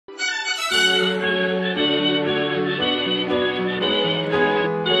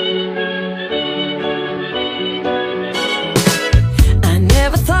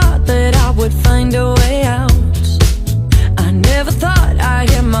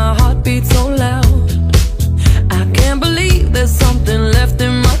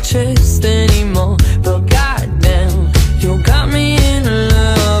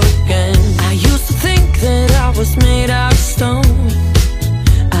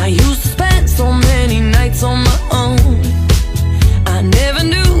dance on my own. I never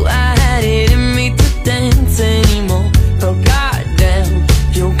knew I had it in me to dance anymore, but goddamn,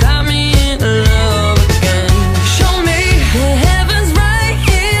 you got me in love again. Show me the heaven's right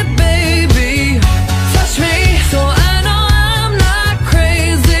here, baby. Touch me so I know I'm not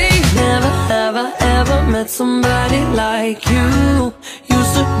crazy. Never have I ever met somebody like you.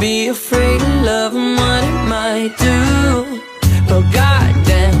 Used to be afraid of love and what it might do, but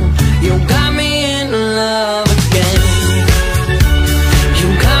goddamn, you got me in love again. You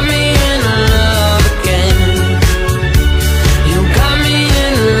got me in love again. You got me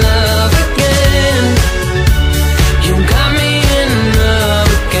in love again. You got me in love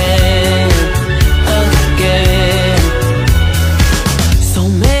again, again. So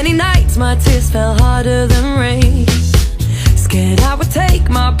many nights my tears fell harder than rain. Scared I would take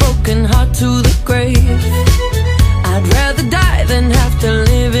my broken heart to the grave. I'd rather die than have to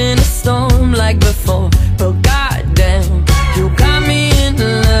live in a storm like before, but goddamn, you got me in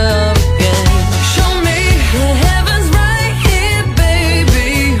love again. Show me the heaven's right here,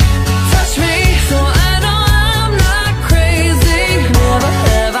 baby. Touch me so I know I'm not crazy. Never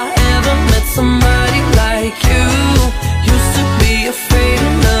have I ever met somebody like you. Used to be afraid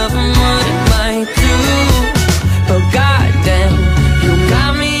of love and what it might do, but goddamn, you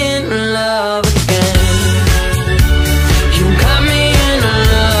got me in love again. You got me in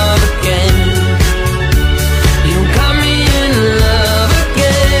love again. You got me in love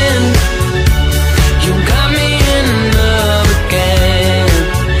again. You got me in love again,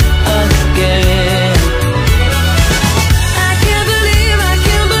 again. I can't believe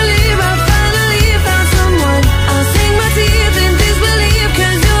I finally found someone. I'll sink my teeth in disbelief,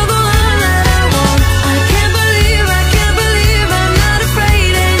 'cause you're the one that I want. I can't believe I'm not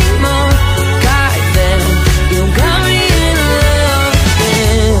afraid anymore. Goddamn, you got me in love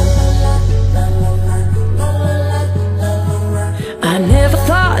again. I never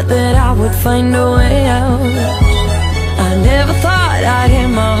thought that I would find a way out. I never thought I'd hear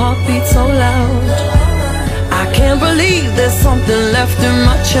my heartbeat so loud. I can't believe there's something left in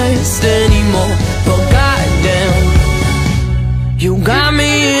my chest anymore, but goddamn, you got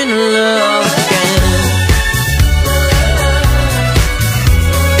me in love.